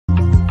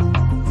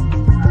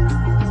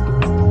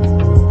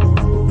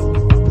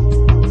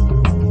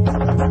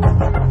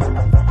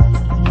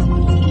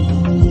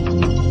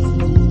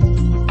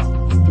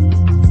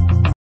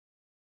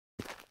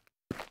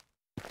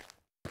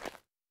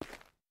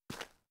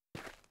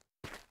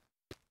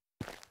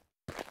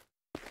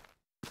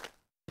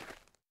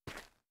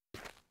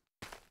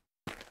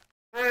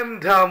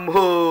And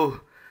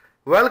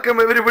welcome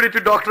everybody to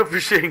Dr.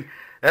 Fishing.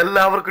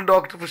 എല്ലാവർക്കും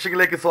doctor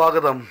ഫിഷിംഗിലേക്ക്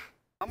സ്വാഗതം.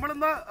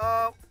 നമ്മളിന്ന്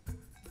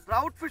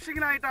ട്രൗട്ട്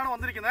ഫിഷിങ്ങിനായിട്ടാണ്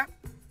വന്നിരിക്കുന്നത്.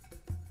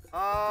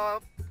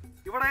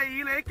 ഇവിടെ ഈ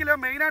ലേക്കിൽ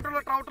മെയിനായിട്ടുള്ള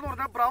ട്രൗട്ട് എന്ന്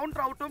പറഞ്ഞാൽ ബ്രൗൺ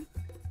ട്രൗട്ടും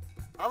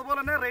അതുപോലെ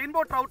തന്നെ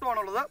റെയിൻബോ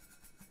ട്രൗട്ടുമാണുള്ളത്.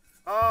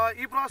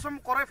 ഈ പ്രാവശ്യം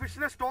കുറേ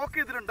ഫിഷിനെ സ്റ്റോക്ക്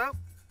ചെയ്തിട്ടുണ്ട്.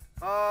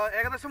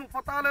 ഏകദേശം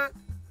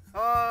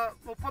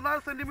 34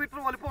 സെൻറ്റിമീറ്റർ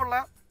വലിപ്പമുള്ള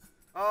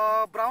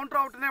ബ്രൗൺ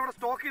ട്രൗട്ടിനെ ഇവിടെ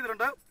സ്റ്റോക്ക്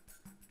ചെയ്തിട്ടുണ്ട്.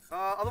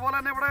 അതുപോലെ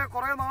തന്നെ ഇവിടെ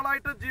കുറേ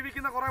നാളായിട്ട്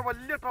ജീവിക്കുന്ന കുറേ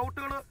വലിയ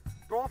ട്രൗട്ടുകൾ,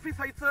 ട്രോഫി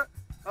സൈസ്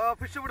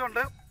ഫിഷ് ഇവിടെ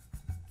ഉണ്ട്.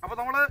 അപ്പോൾ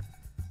നമ്മൾ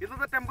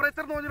ഇന്നത്തെ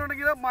ടെമ്പറേച്ചർ എന്ന്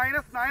പറഞ്ഞിട്ടുണ്ടെങ്കിൽ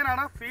 -9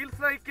 ആണ്.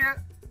 ഫീൽസ് ലൈക്ക്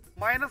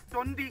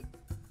 -20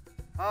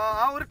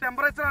 ആ ഒരു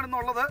ടെമ്പറേച്ചറാണ്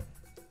ഇന്നുള്ളത്.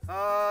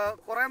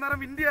 കുറേ നേരം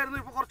വിൻഡി ആയിരുന്നു,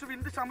 ഇപ്പോൾ കുറച്ച്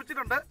വിൻഡ്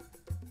ശമിച്ചിട്ടുണ്ട്.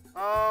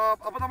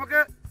 അപ്പോൾ നമുക്ക്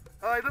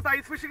ഇന്നത്തെ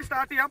ഐസ് ഫിഷിംഗ്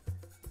സ്റ്റാർട്ട് ചെയ്യാം.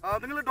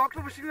 നിങ്ങൾ ഡോക്ടർ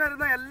ഫിഷിംഗ്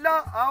തരുന്ന എല്ലാ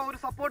ആ ഒരു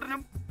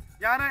സപ്പോർട്ടിനും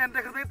ഞാൻ എൻ്റെ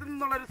ഹൃദയത്തിൽ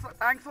നിന്നുള്ളൊരു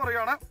താങ്ക്സ്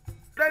പറയുകയാണ്.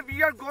 Today we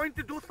are going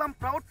to do some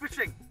trout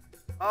fishing.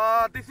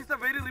 This is a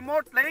very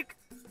remote lake,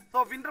 so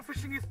winter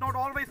fishing is not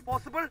always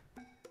possible.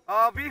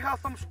 We have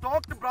some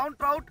stocked brown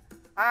trout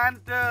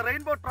and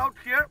rainbow trout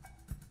here.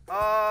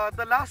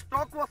 The last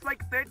stock was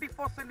like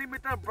 34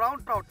 centimeter brown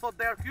trout, so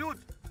they are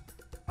huge.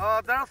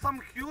 There are some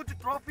huge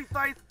trophy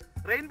size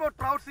rainbow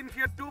trouts in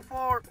here too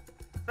for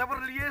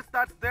several years.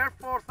 That's there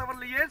for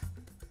several years.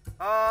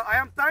 I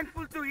am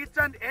thankful to each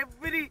and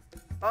every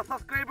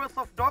subscribers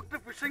of Dr.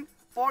 Fishing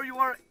for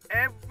your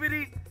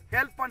every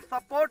help and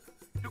support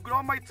to grow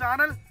my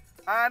channel,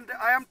 and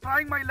I am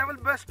trying my level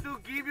best to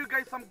give you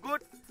guys some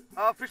good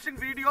fishing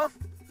videos.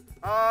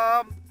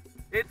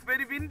 It's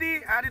very windy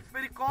and it's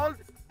very cold,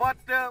 but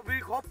we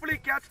hopefully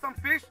catch some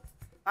fish.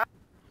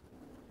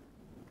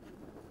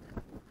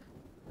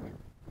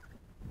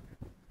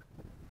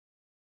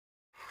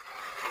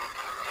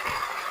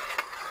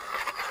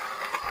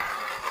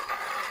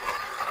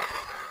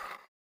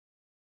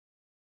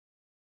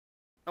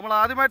 നമ്മൾ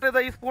ആദ്യമായിട്ട്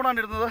ഈ സ്പൂണാണ്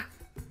ഇടുന്നത്.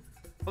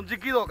 ഒന്ന്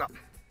jig ചെയ്ത് നോക്കാം.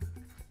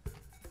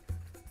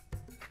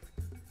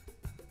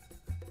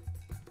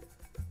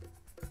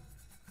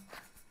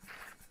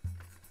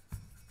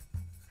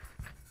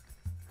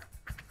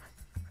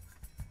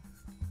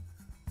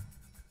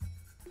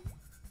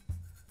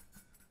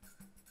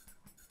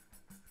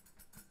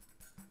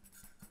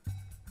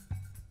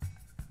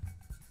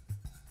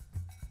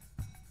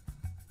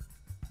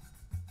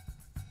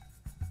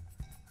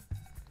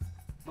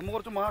 നമുക്ക്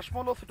കുറച്ച്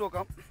മാഷ്മോലോസ് ഇട്ട്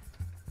നോക്കാം.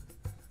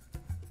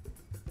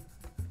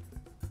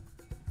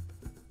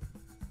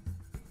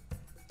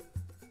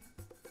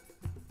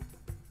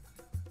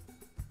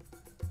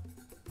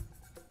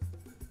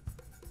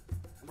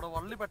 നമ്മുടെ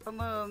വള്ളി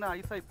പെട്ടെന്ന് തന്നെ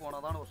ഐസായി പോകണം,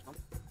 അതാണ് പ്രശ്നം.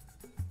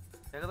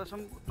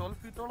 ഏകദേശം 12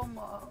 ഫീറ്റോളം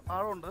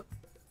ആഴമുണ്ട്.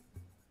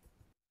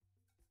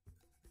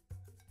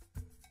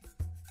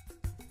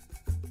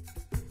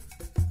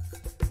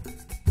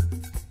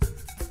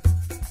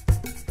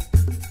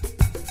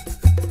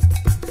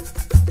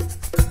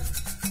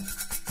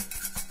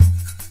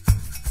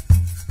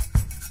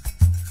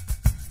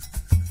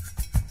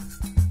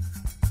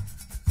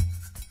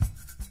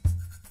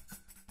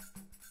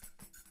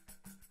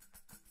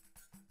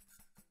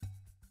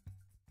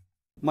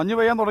 മഞ്ഞ്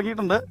പെയ്യാൻ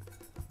തുടങ്ങിയിട്ടുണ്ട്,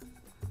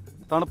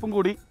 തണുപ്പും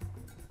കൂടി.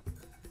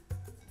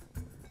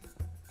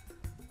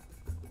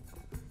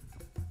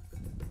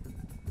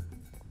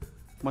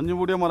 മഞ്ഞ്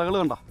കൂടിയ മലകൾ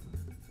കണ്ട,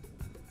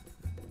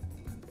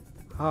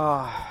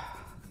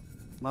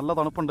 നല്ല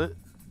തണുപ്പുണ്ട്.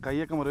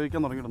 കൈയൊക്കെ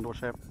മരവിക്കാൻ തുടങ്ങിയിട്ടുണ്ട്.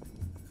 പക്ഷേ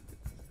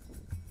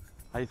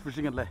ഐസ്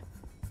ഫിഷിംഗ് അല്ലേ,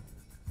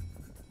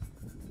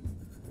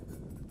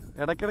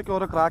 ഇടയ്ക്കിടയ്ക്ക്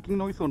ഓരോ ക്രാക്കിംഗ്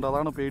നോയ്സും ഉണ്ട്,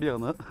 അതാണ്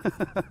പേടിയാകുന്നത്.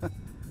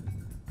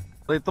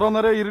 ഇത്രയും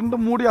നേരം ഇരുണ്ട്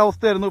മൂടിയ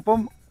അവസ്ഥയായിരുന്നു.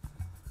 ഇപ്പം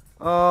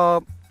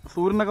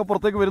സൂര്യനൊക്കെ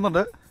പുറത്തേക്ക്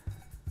വരുന്നുണ്ട്.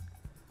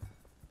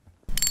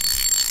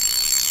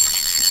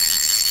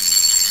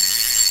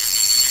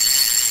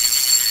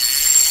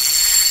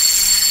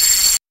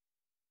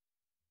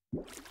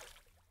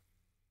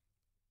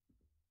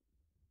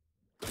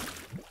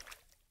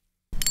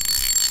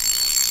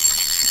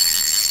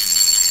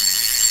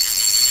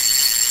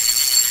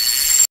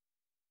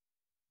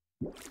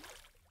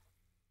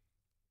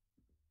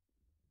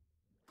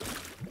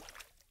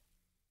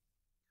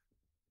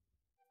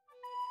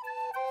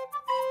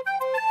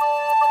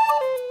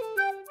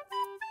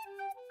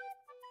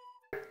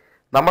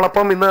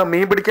 നമ്മളപ്പം ഇന്ന്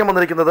മീൻ പിടിക്കാൻ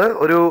വന്നിരിക്കുന്നത്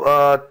ഒരു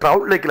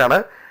trout ലേക്കിലാണ്.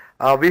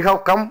 We have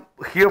come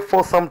here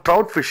for some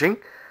trout phishing.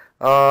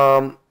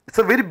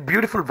 It's A very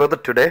beautiful weather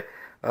today.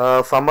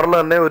 സമ്മറിൽ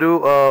തന്നെ ഒരു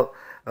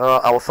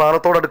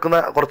അവസാനത്തോടടുക്കുന്ന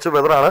കുറച്ച്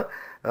വെതറാണ്.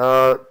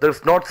 There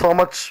is not so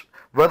much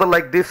weather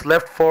like this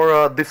left for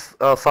this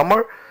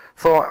summer,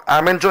 so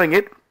I am enjoying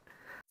it.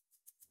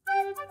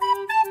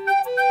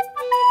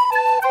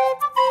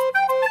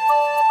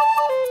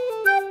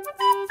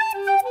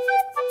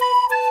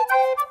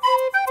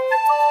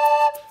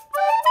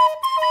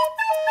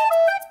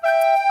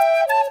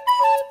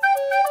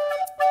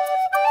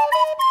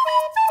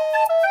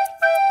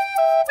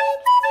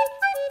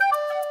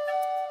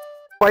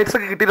 Fights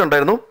ഒക്കെ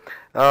കിട്ടിയിട്ടുണ്ടായിരുന്നു,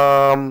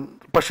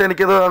 പക്ഷേ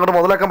എനിക്കത് അങ്ങോട്ട്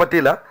മുതലാക്കാൻ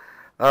പറ്റിയില്ല.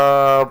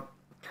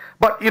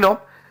 But you know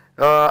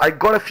I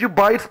got a few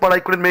bites, but I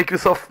couldn't make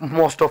use of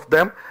most of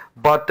them.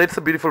 But it's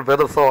a beautiful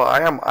weather, so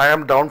I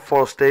am down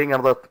for staying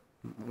another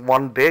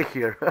one day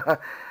here.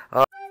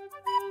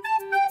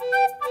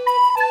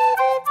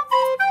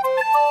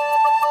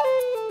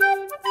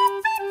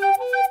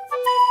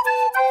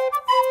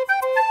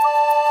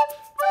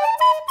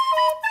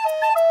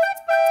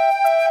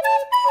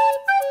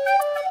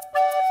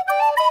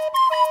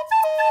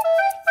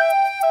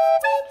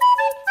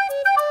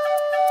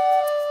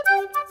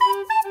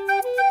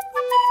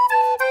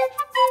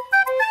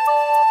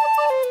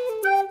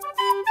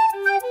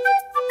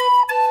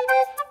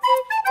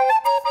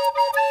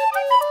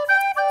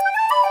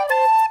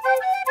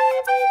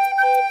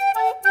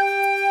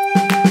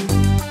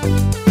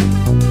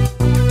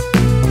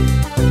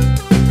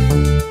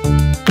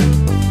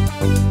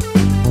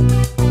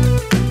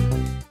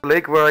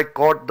 Lake where I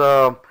caught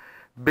the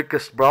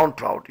biggest brown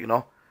trout,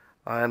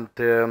 and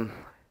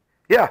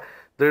yeah,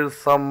 there's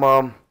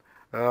some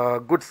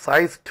good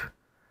sized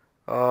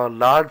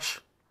large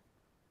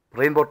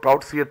rainbow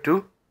trouts here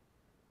too.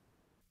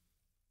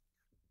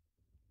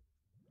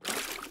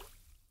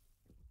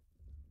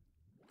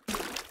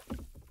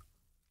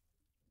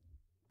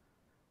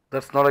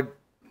 That's not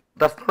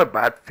a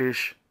bad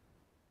fish.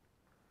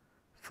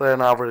 It's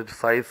an average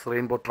size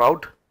rainbow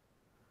trout.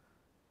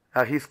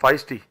 He's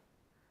feisty.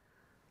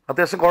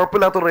 അത്യാവശ്യം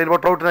കുഴപ്പമില്ലാത്ത rainbow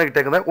ട്രൗട്ടിനാണ്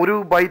കിട്ടിയേക്കുന്നത്. ഒരു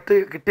byte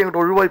കിട്ടി അങ്ങോട്ട്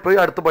ഒഴിവായി പോയി,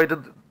 അടുത്ത byte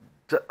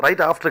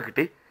right after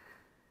കിട്ടി.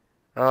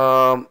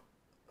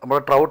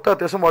 നമ്മുടെ ട്രൗട്ട്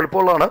അത്യാവശ്യം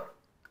വലുപ്പമുള്ളതാണ്.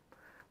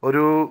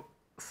 ഒരു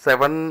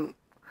 7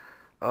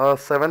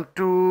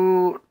 to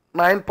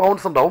 9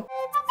 pounds ഉണ്ടാവും.